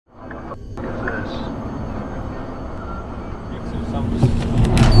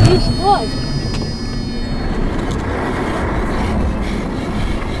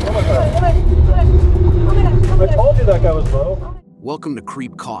I told you that guy was low. Welcome to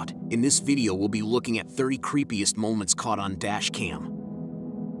Creepcaught. In this video, we'll be looking at 30 creepiest moments caught on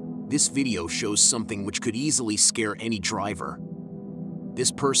Dashcam. This video shows something which could easily scare any driver.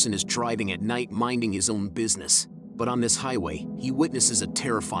 This person is driving at night minding his own business, but on this highway, he witnesses a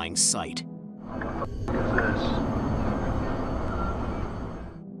terrifying sight.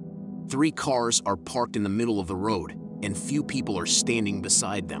 Three cars are parked in the middle of the road, and few people are standing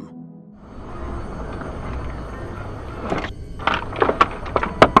beside them.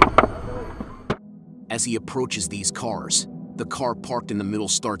 As he approaches these cars, the car parked in the middle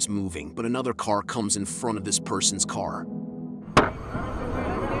starts moving, but another car comes in front of this person's car.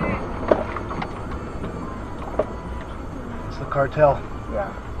 It's the cartel.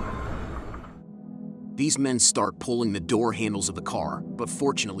 Yeah. These men start pulling the door handles of the car, but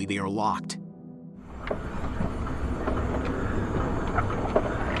fortunately they are locked.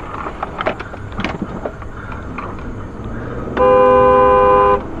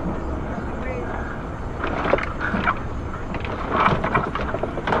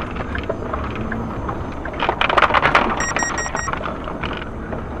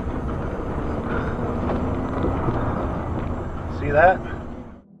 See that?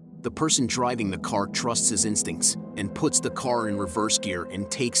 The person driving the car trusts his instincts and puts the car in reverse gear and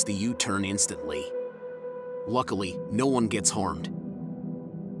takes the U-turn instantly. Luckily, no one gets harmed.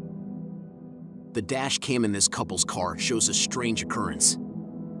 The dash cam in this couple's car shows a strange occurrence.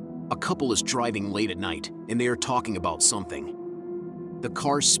 A couple is driving late at night and they are talking about something. The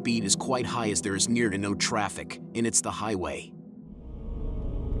car's speed is quite high as there is near to no traffic, and it's the highway.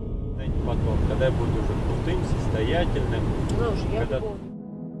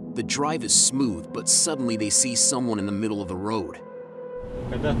 The drive is smooth, but suddenly they see someone in the middle of the road.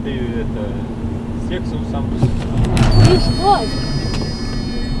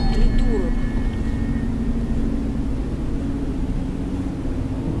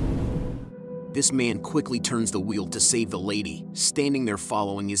 This man quickly turns the wheel to save the lady, standing there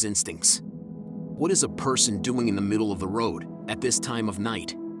following his instincts. What is a person doing in the middle of the road at this time of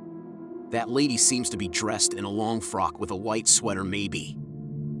night? That lady seems to be dressed in a long frock with a white sweater maybe.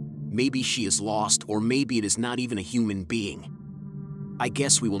 Maybe she is lost, or maybe it is not even a human being. I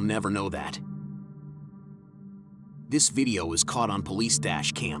guess we will never know that. This video is caught on police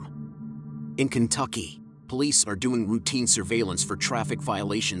dash cam. In Kentucky, police are doing routine surveillance for traffic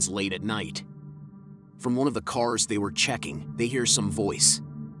violations late at night. From one of the cars they were checking, they hear some voice.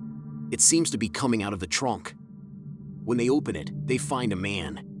 It seems to be coming out of the trunk. When they open it, they find a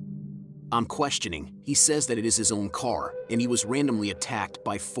man. On questioning, he says that it is his own car, and he was randomly attacked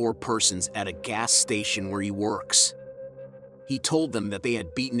by 4 persons at a gas station where he works. He told them that they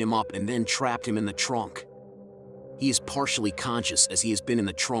had beaten him up and then trapped him in the trunk. He is partially conscious as he has been in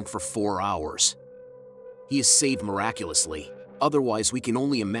the trunk for 4 hours. He is saved miraculously, otherwise we can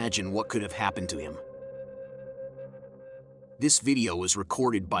only imagine what could have happened to him. This video was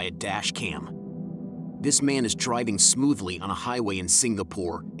recorded by a dash cam. This man is driving smoothly on a highway in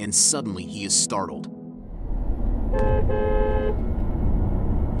Singapore, and suddenly he is startled.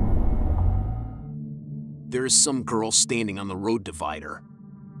 There is some girl standing on the road divider.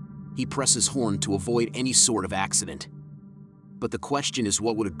 He presses horn to avoid any sort of accident. But the question is,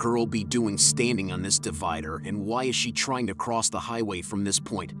 what would a girl be doing standing on this divider, and why is she trying to cross the highway from this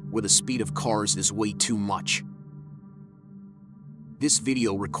point, where the speed of cars is way too much? This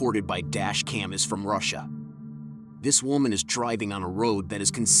video recorded by Dashcam is from Russia. This woman is driving on a road that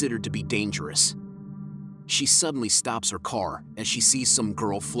is considered to be dangerous. She suddenly stops her car as she sees some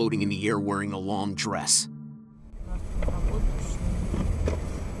girl floating in the air wearing a long dress.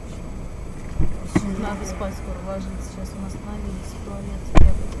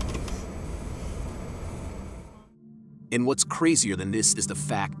 And what's crazier than this is the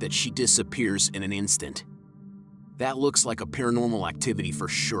fact that she disappears in an instant. That looks like a paranormal activity for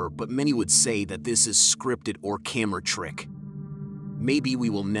sure, but many would say that this is scripted or camera trick. Maybe we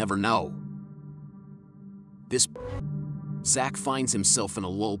will never know. Zach finds himself in a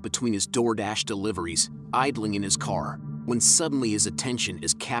lull between his DoorDash deliveries, idling in his car, when suddenly his attention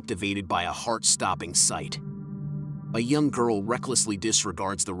is captivated by a heart-stopping sight. A young girl recklessly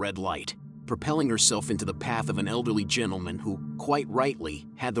disregards the red light, propelling herself into the path of an elderly gentleman who, quite rightly,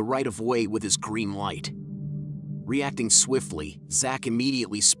 had the right of way with his green light. Reacting swiftly, Zach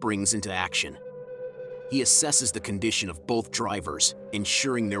immediately springs into action. He assesses the condition of both drivers,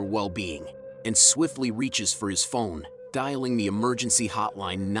 ensuring their well-being, and swiftly reaches for his phone, dialing the emergency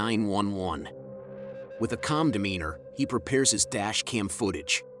hotline 911. With a calm demeanor, he prepares his dash cam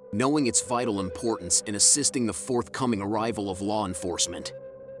footage, knowing its vital importance in assisting the forthcoming arrival of law enforcement.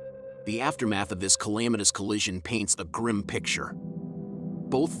 The aftermath of this calamitous collision paints a grim picture.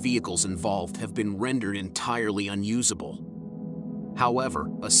 Both vehicles involved have been rendered entirely unusable. However,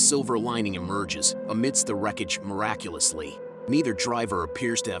 a silver lining emerges amidst the wreckage miraculously. Neither driver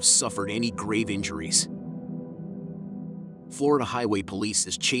appears to have suffered any grave injuries. Florida Highway Police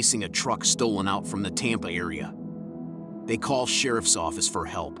is chasing a truck stolen out from the Tampa area. They call Sheriff's Office for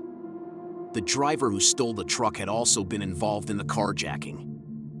help. The driver who stole the truck had also been involved in the carjacking.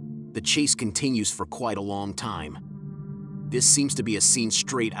 The chase continues for quite a long time. This seems to be a scene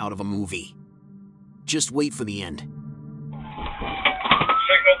straight out of a movie. Just wait for the end. Signal 4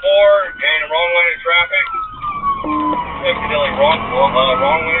 and wrong lane of traffic. Piccadilly,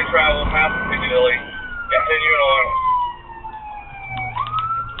 wrong lane of travel past Piccadilly. Continuing on.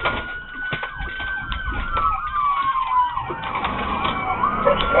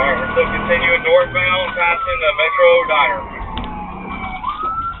 Alright, we're still continuing northbound, passing the Metro Diner.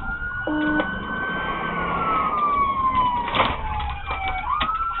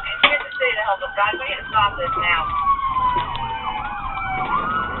 Here's the city to help us, guys. We need to stop this now.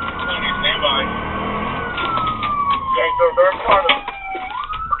 Stand by. Okay, so third part of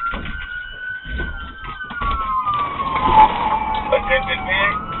attempted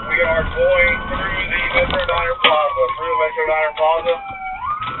pit. We are going through the Metro Diner Plaza.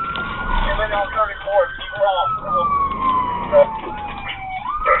 Everybody on 34, keep her off.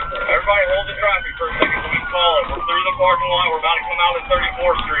 Everybody hold the traffic for a second so we can call it. We're through the parking lot. We're about to come out at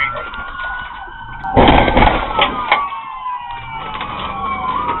 34th Street.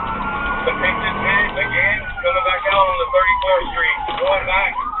 Attempted pit again, coming back out on the 34th Street. Going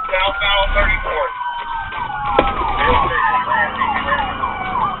back southbound on 34th.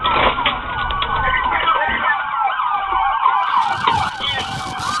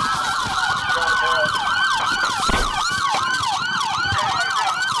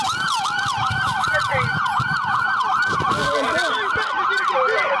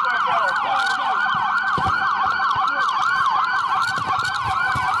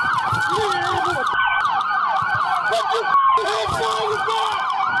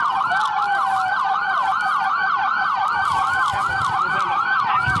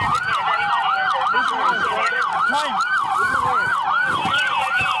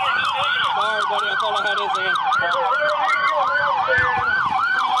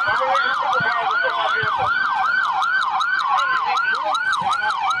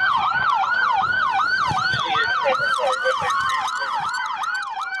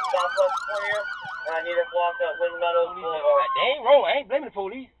 They ain't wrong. I ain't blaming the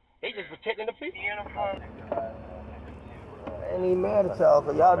police. They just protecting the people. I ain't even mad at y'all,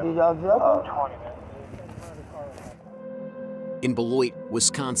 because y'all did y'all job. In Beloit,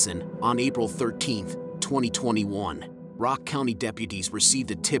 Wisconsin, on April 13th, 2021, Rock County deputies received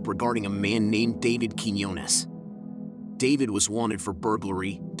a tip regarding a man named David Quinones. David was wanted for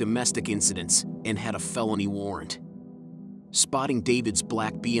burglary, domestic incidents, and had a felony warrant. Spotting David's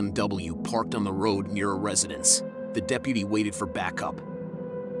black BMW parked on the road near a residence, the deputy waited for backup.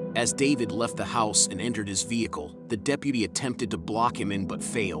 As David left the house and entered his vehicle, the deputy attempted to block him in but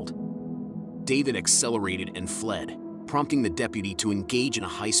failed. David accelerated and fled, prompting the deputy to engage in a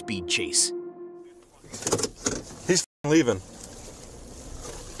high-speed chase. He's leaving.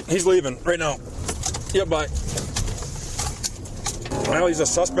 He's leaving right now. Yeah, bye. Well, he's a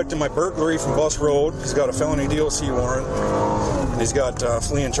suspect in my burglary from Bus Road. He's got a felony DOC warrant. And he's got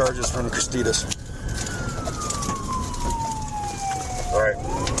fleeing charges from Christitas. All right.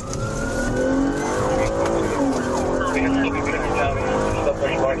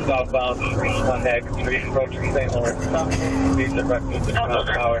 Southbound, on that street, approaching St. Lawrence.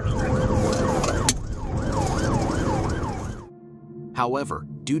 However,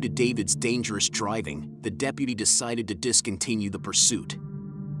 due to David's dangerous driving, the deputy decided to discontinue the pursuit.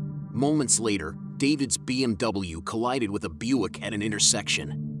 Moments later, David's BMW collided with a Buick at an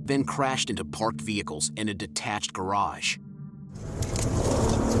intersection, then crashed into parked vehicles and a detached garage.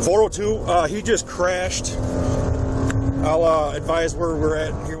 402, he just crashed. I'll advise where we're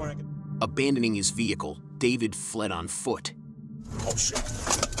at here when I get... Abandoning his vehicle, David fled on foot. Oh, shit.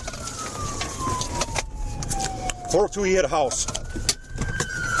 402, he hit a house.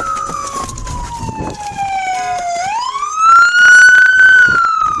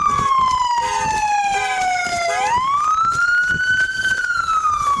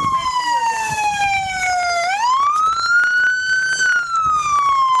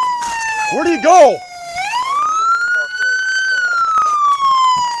 Where do you go?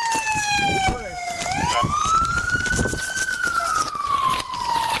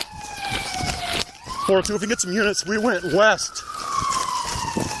 4-2, if we can get some units, we went west.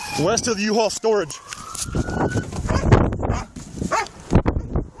 West of the U-Haul storage.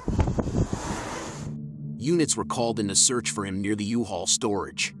 Units were called in to search for him near the U-Haul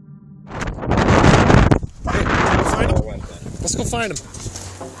storage. Hey, let's go find him.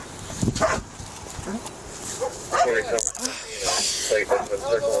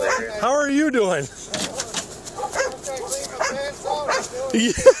 How are you doing?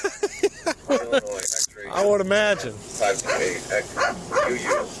 Yeah. I would imagine.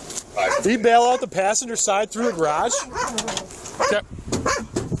 Did he bail out the passenger side through the garage? Okay.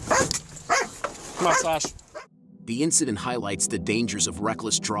 Come on, Sash. The incident highlights the dangers of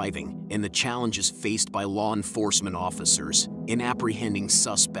reckless driving and the challenges faced by law enforcement officers in apprehending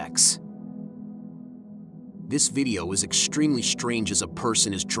suspects. This video is extremely strange as a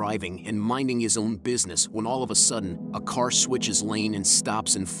person is driving and minding his own business when all of a sudden, a car switches lane and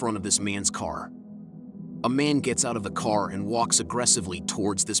stops in front of this man's car. A man gets out of the car and walks aggressively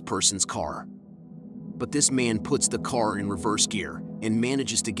towards this person's car. But this man puts the car in reverse gear and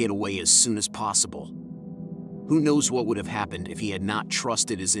manages to get away as soon as possible. Who knows what would have happened if he had not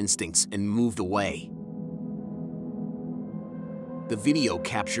trusted his instincts and moved away. The video,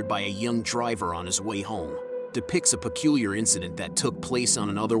 captured by a young driver on his way home, depicts a peculiar incident that took place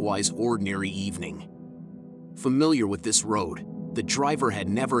on an otherwise ordinary evening. Familiar with this road, the driver had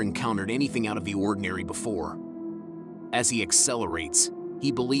never encountered anything out of the ordinary before. As he accelerates, he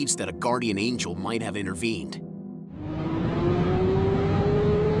believes that a guardian angel might have intervened.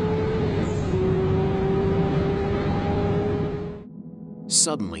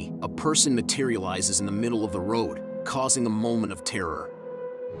 Suddenly, a person materializes in the middle of the road, causing a moment of terror.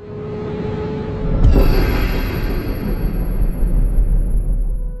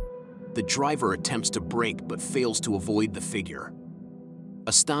 The driver attempts to brake but fails to avoid the figure.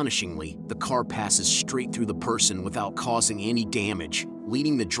 Astonishingly, the car passes straight through the person without causing any damage,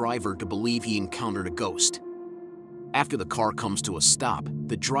 leading the driver to believe he encountered a ghost. After the car comes to a stop,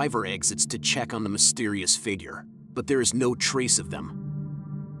 the driver exits to check on the mysterious figure, but there is no trace of them.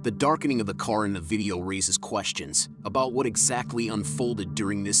 The darkening of the car in the video raises questions about what exactly unfolded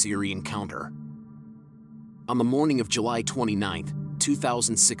during this eerie encounter. On the morning of July 29,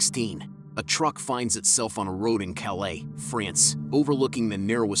 2016, a truck finds itself on a road in Calais, France, overlooking the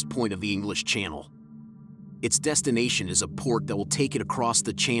narrowest point of the English Channel. Its destination is a port that will take it across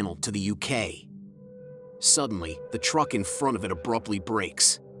the channel to the UK. Suddenly, the truck in front of it abruptly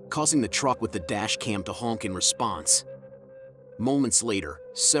brakes, causing the truck with the dash cam to honk in response. Moments later,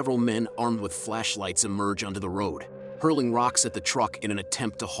 several men armed with flashlights emerge onto the road, hurling rocks at the truck in an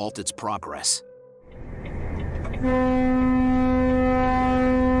attempt to halt its progress.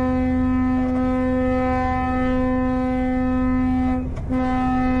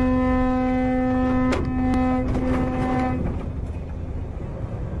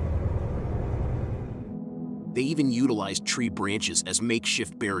 They even utilized tree branches as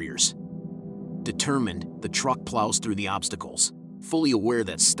makeshift barriers. Determined, the truck plows through the obstacles, fully aware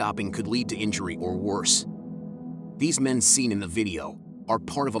that stopping could lead to injury or worse. These men seen in the video are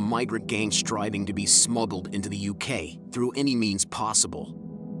part of a migrant gang striving to be smuggled into the UK through any means possible.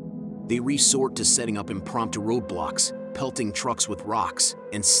 They resort to setting up impromptu roadblocks, pelting trucks with rocks,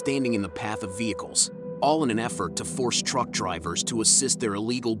 and standing in the path of vehicles, all in an effort to force truck drivers to assist their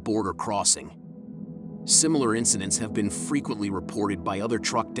illegal border crossing. Similar incidents have been frequently reported by other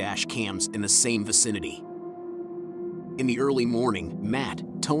truck dash cams in the same vicinity. In the early morning, Matt,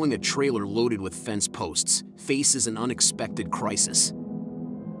 towing a trailer loaded with fence posts, faces an unexpected crisis.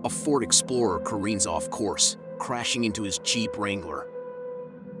 A Ford Explorer careens off course, crashing into his Jeep Wrangler.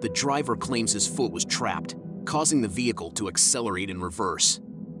 The driver claims his foot was trapped, causing the vehicle to accelerate in reverse.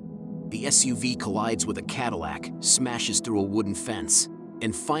 The SUV collides with a Cadillac, smashes through a wooden fence,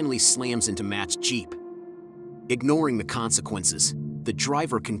 and finally slams into Matt's Jeep. Ignoring the consequences, the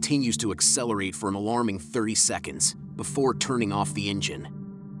driver continues to accelerate for an alarming 30 seconds before turning off the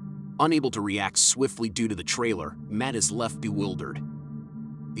engine. Unable to react swiftly due to the trailer, Matt is left bewildered.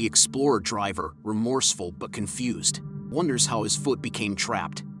 The Explorer driver, remorseful but confused, wonders how his foot became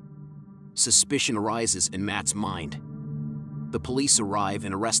trapped. Suspicion arises in Matt's mind. The police arrive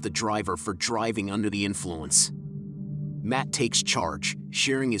and arrest the driver for driving under the influence. Matt takes charge,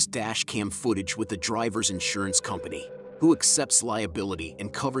 sharing his dash cam footage with the driver's insurance company, who accepts liability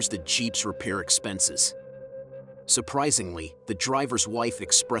and covers the Jeep's repair expenses. Surprisingly, the driver's wife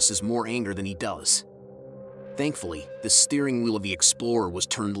expresses more anger than he does. Thankfully, the steering wheel of the Explorer was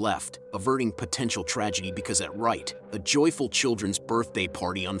turned left, averting potential tragedy because at right, a joyful children's birthday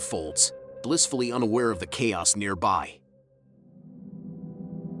party unfolds, blissfully unaware of the chaos nearby.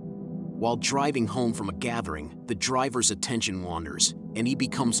 While driving home from a gathering, the driver's attention wanders, and he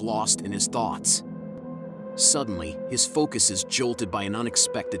becomes lost in his thoughts. Suddenly, his focus is jolted by an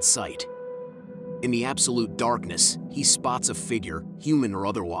unexpected sight. In the absolute darkness, he spots a figure, human or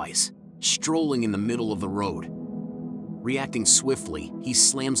otherwise, strolling in the middle of the road. Reacting swiftly, he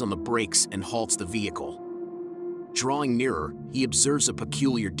slams on the brakes and halts the vehicle. Drawing nearer, he observes a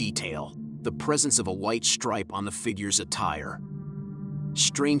peculiar detail: the presence of a white stripe on the figure's attire.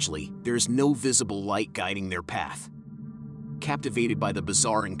 Strangely, there is no visible light guiding their path. Captivated by the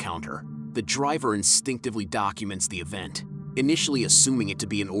bizarre encounter, the driver instinctively documents the event, initially assuming it to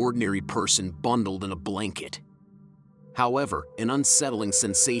be an ordinary person bundled in a blanket. However, an unsettling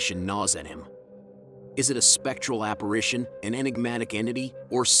sensation gnaws at him. Is it a spectral apparition, an enigmatic entity,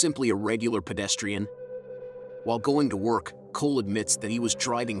 or simply a regular pedestrian? While going to work, Cole admits that he was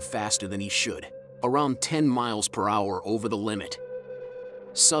driving faster than he should, around 10 miles per hour over the limit.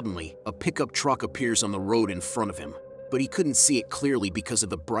 Suddenly, a pickup truck appears on the road in front of him, but he couldn't see it clearly because of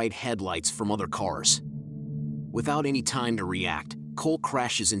the bright headlights from other cars. Without any time to react, Cole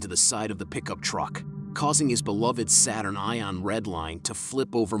crashes into the side of the pickup truck, causing his beloved Saturn Ion Redline to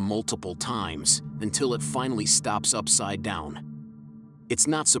flip over multiple times until it finally stops upside down. It's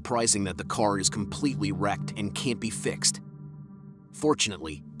not surprising that the car is completely wrecked and can't be fixed.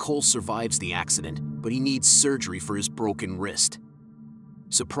 Fortunately, Cole survives the accident, but he needs surgery for his broken wrist.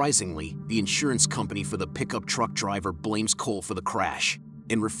 Surprisingly, the insurance company for the pickup truck driver blames Cole for the crash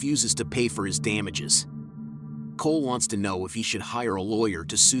and refuses to pay for his damages. Cole wants to know if he should hire a lawyer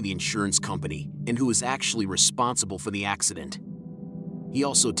to sue the insurance company and who is actually responsible for the accident. He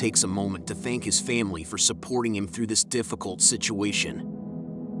also takes a moment to thank his family for supporting him through this difficult situation.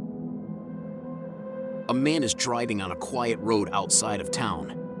 A man is driving on a quiet road outside of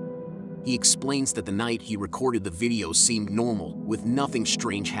town. He explains that the night he recorded the video seemed normal, with nothing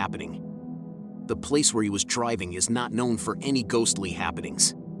strange happening. The place where he was driving is not known for any ghostly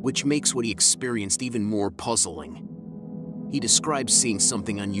happenings, which makes what he experienced even more puzzling. He describes seeing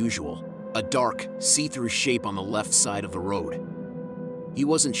something unusual, a dark, see-through shape on the left side of the road. He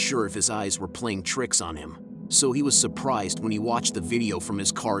wasn't sure if his eyes were playing tricks on him, so he was surprised when he watched the video from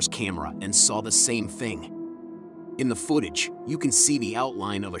his car's camera and saw the same thing. In the footage, you can see the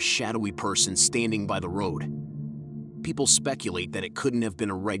outline of a shadowy person standing by the road. People speculate that it couldn't have been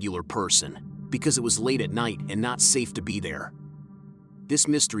a regular person, because it was late at night and not safe to be there. This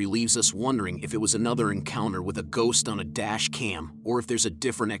mystery leaves us wondering if it was another encounter with a ghost on a dash cam, or if there's a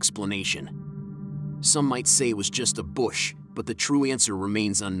different explanation. Some might say it was just a bush, but the true answer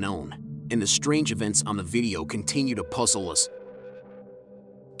remains unknown, and the strange events on the video continue to puzzle us.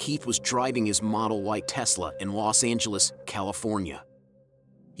 Keith was driving his Model Y Tesla in Los Angeles, California.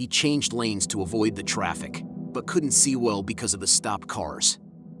 He changed lanes to avoid the traffic, but couldn't see well because of the stopped cars.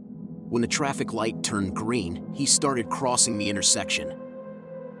 When the traffic light turned green, he started crossing the intersection.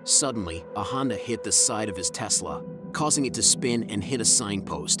 Suddenly, a Honda hit the side of his Tesla, causing it to spin and hit a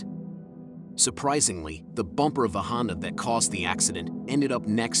signpost. Surprisingly, the bumper of the Honda that caused the accident ended up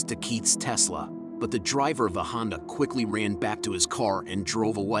next to Keith's Tesla, but the driver of the Honda quickly ran back to his car and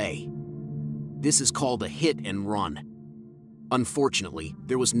drove away. This is called a hit and run. Unfortunately,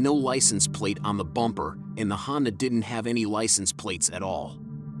 there was no license plate on the bumper, and the Honda didn't have any license plates at all.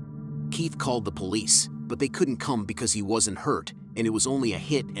 Keith called the police, but they couldn't come because he wasn't hurt, and it was only a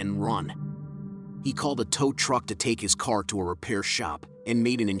hit and run. He called a tow truck to take his car to a repair shop and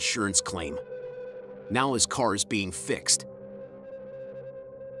made an insurance claim. Now his car is being fixed.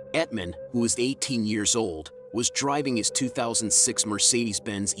 Etman, who was 18 years old, was driving his 2006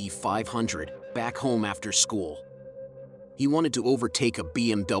 Mercedes-Benz E500 back home after school. He wanted to overtake a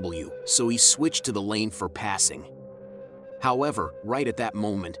BMW, so he switched to the lane for passing. However, right at that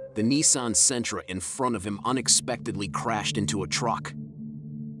moment, the Nissan Sentra in front of him unexpectedly crashed into a truck.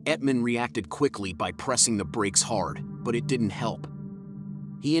 Etman reacted quickly by pressing the brakes hard, but it didn't help.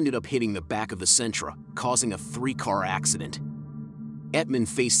 He ended up hitting the back of the Sentra, causing a 3-car accident. Etman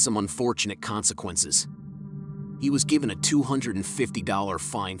faced some unfortunate consequences. He was given a $250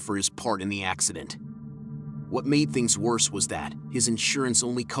 fine for his part in the accident. What made things worse was that his insurance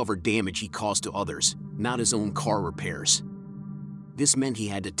only covered damage he caused to others, not his own car repairs. This meant he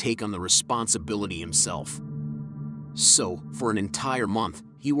had to take on the responsibility himself. So, for an entire month,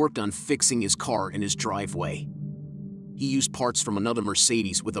 he worked on fixing his car in his driveway. He used parts from another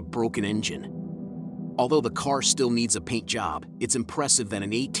Mercedes with a broken engine. Although the car still needs a paint job, it's impressive that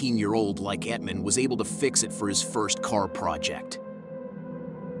an 18-year-old like Etman was able to fix it for his first car project.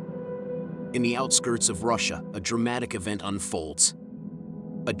 In the outskirts of Russia, a dramatic event unfolds.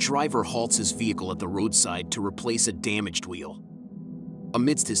 A driver halts his vehicle at the roadside to replace a damaged wheel.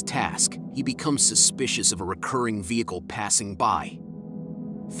 Amidst his task, he becomes suspicious of a recurring vehicle passing by.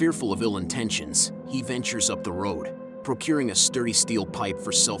 Fearful of ill intentions, he ventures up the road, procuring a sturdy steel pipe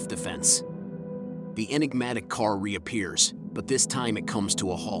for self-defense. The enigmatic car reappears, but this time it comes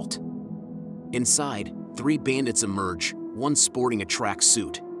to a halt. Inside, 3 bandits emerge, one sporting a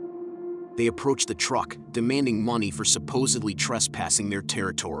tracksuit. They approach the truck, demanding money for supposedly trespassing their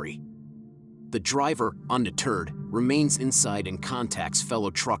territory. The driver, undeterred, remains inside and contacts fellow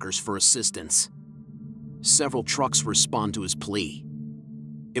truckers for assistance. Several trucks respond to his plea.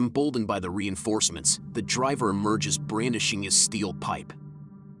 Emboldened by the reinforcements, the driver emerges brandishing his steel pipe.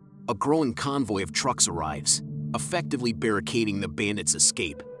 A growing convoy of trucks arrives, effectively barricading the bandits'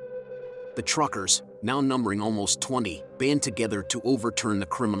 escape. The truckers, now numbering almost 20, band together to overturn the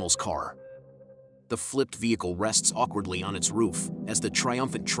criminal's car. The flipped vehicle rests awkwardly on its roof as the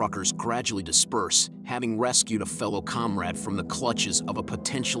triumphant truckers gradually disperse, having rescued a fellow comrade from the clutches of a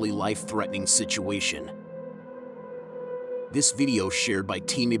potentially life-threatening situation. This video, shared by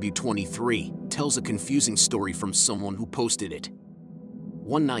TMIBU23, tells a confusing story from someone who posted it.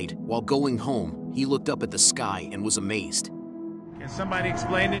 One night, while going home, he looked up at the sky and was amazed. Can somebody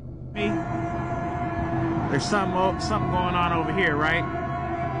explain it to me? There's something going on over here, right?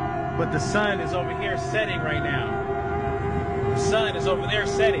 But the sun is over here setting right now. The sun is over there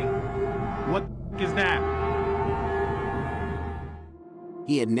setting. What is that?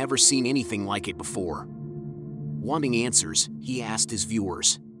 He had never seen anything like it before. Wanting answers, he asked his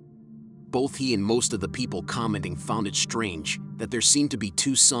viewers. Both he and most of the people commenting found it strange that there seemed to be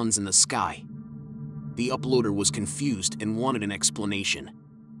 2 suns in the sky. The uploader was confused and wanted an explanation.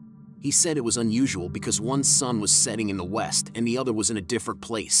 He said it was unusual because one sun was setting in the west and the other was in a different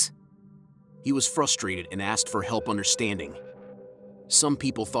place. He was frustrated and asked for help understanding. Some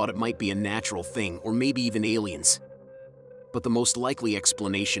people thought it might be a natural thing or maybe even aliens. But the most likely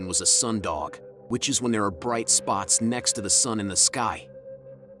explanation was a sundog, which is when there are bright spots next to the sun in the sky.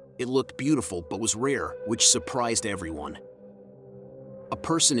 It looked beautiful but was rare, which surprised everyone. A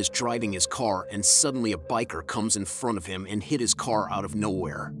person is driving his car and suddenly a biker comes in front of him and hit his car out of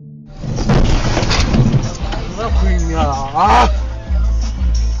nowhere.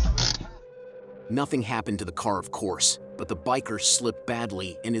 Nothing happened to the car, of course, but the biker slipped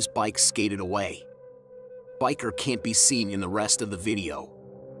badly and his bike skated away. Biker can't be seen in the rest of the video.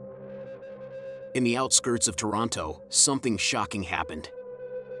 In the outskirts of Toronto, something shocking happened.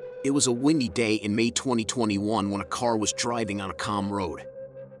 It was a windy day in May 2021 when a car was driving on a calm road.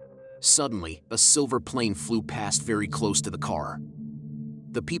 Suddenly, a silver plane flew past very close to the car.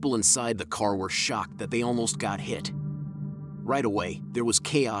 The people inside the car were shocked that they almost got hit. Right away, there was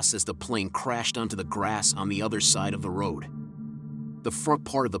chaos as the plane crashed onto the grass on the other side of the road. The front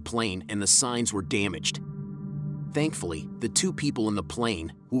part of the plane and the signs were damaged. Thankfully, the 2 people in the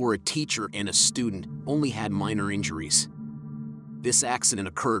plane, who were a teacher and a student, only had minor injuries. This accident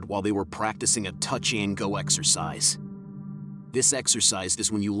occurred while they were practicing a touch-and-go exercise. This exercise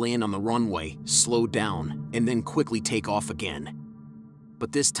is when you land on the runway, slow down, and then quickly take off again.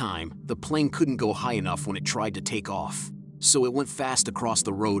 But this time, the plane couldn't go high enough when it tried to take off, so it went fast across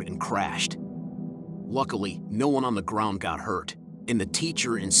the road and crashed. Luckily, no one on the ground got hurt, and the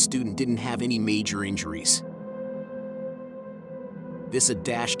teacher and student didn't have any major injuries. This is a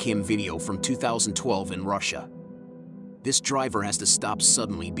dashcam video from 2012 in Russia. This driver has to stop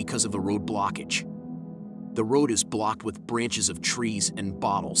suddenly because of the road blockage. The road is blocked with branches of trees and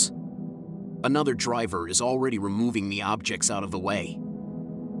bottles. Another driver is already removing the objects out of the way.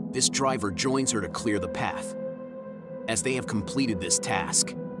 This driver joins her to clear the path. As they have completed this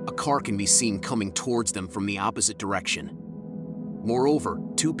task, a car can be seen coming towards them from the opposite direction. Moreover,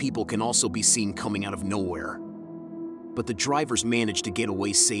 2 people can also be seen coming out of nowhere. But the drivers manage to get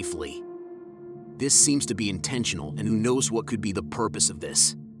away safely. This seems to be intentional, and who knows what could be the purpose of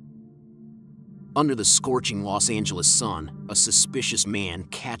this. Under the scorching Los Angeles sun, a suspicious man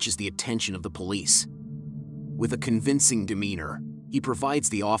catches the attention of the police. With a convincing demeanor, he provides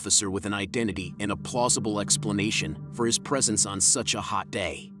the officer with an identity and a plausible explanation for his presence on such a hot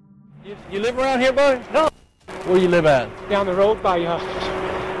day. You live around here, buddy? No. Where you live at? Down the road by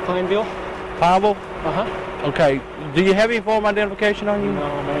Pineville. Pineville? Uh-huh. Okay. Do you have any form of identification on you?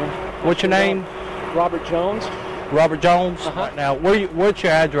 No, man. What's your name? Robert Jones. Robert Jones? Uh-huh. Right now, what's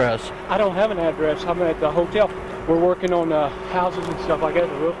your address? I don't have an address. I'm at the hotel. We're working on houses and stuff like that,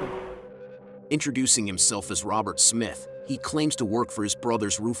 the roofing. Introducing himself as Robert Smith, he claims to work for his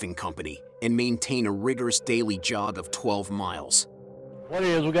brother's roofing company and maintain a rigorous daily jog of 12 miles. What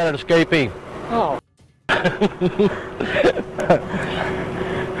is? We got an escapee. Oh.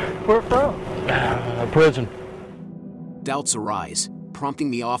 Where from? Prison. Doubts arise.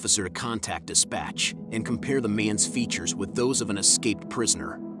 prompting the officer to contact dispatch and compare the man's features with those of an escaped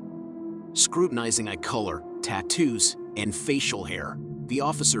prisoner. Scrutinizing eye color, tattoos, and facial hair, the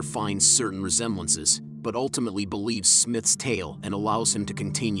officer finds certain resemblances, but ultimately believes Smith's tale and allows him to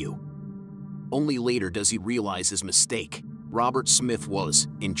continue. Only later does he realize his mistake. Robert Smith was,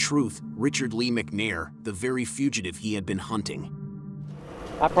 in truth, Richard Lee McNair, the very fugitive he had been hunting.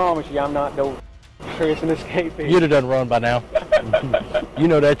 I promise you I'm not no stress and escaping. You'd have done wrong by now. You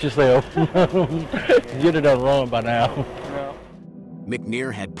know that yourself. You'd have done wrong by now. No.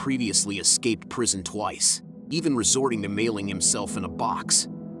 McNair had previously escaped prison twice, even resorting to mailing himself in a box.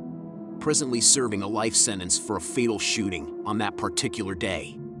 Presently serving a life sentence for a fatal shooting on that particular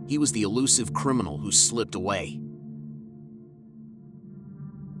day, he was the elusive criminal who slipped away.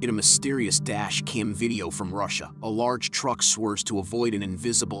 In a mysterious dash cam video from Russia, a large truck swerves to avoid an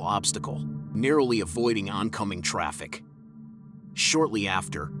invisible obstacle, narrowly avoiding oncoming traffic. Shortly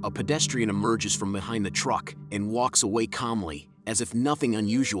after, a pedestrian emerges from behind the truck and walks away calmly, as if nothing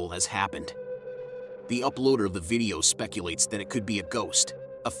unusual has happened. The uploader of the video speculates that it could be a ghost,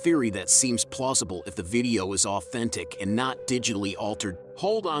 a theory that seems plausible if the video is authentic and not digitally altered.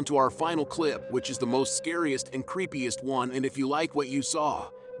 Hold on to our final clip, which is the most scariest and creepiest one, and if you like what you saw,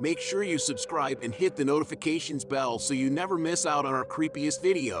 make sure you subscribe and hit the notifications bell so you never miss out on our creepiest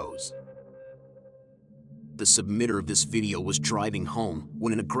videos. The submitter of this video was driving home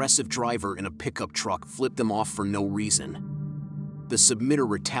when an aggressive driver in a pickup truck flipped them off for no reason. The submitter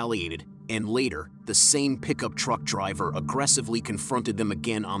retaliated, and later, the same pickup truck driver aggressively confronted them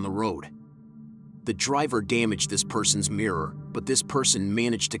again on the road. The driver damaged this person's mirror, but this person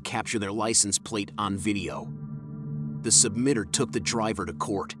managed to capture their license plate on video. The submitter took the driver to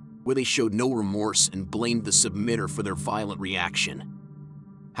court, where they showed no remorse and blamed the submitter for their violent reaction.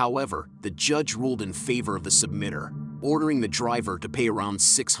 However, the judge ruled in favor of the submitter, ordering the driver to pay around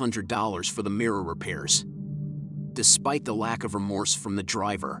 $600 for the mirror repairs. Despite the lack of remorse from the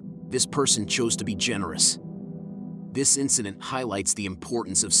driver, this person chose to be generous. This incident highlights the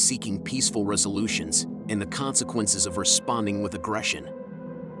importance of seeking peaceful resolutions and the consequences of responding with aggression.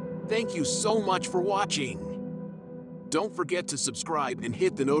 Thank you so much for watching. Don't forget to subscribe and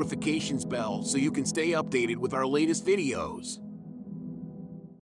hit the notifications bell so you can stay updated with our latest videos.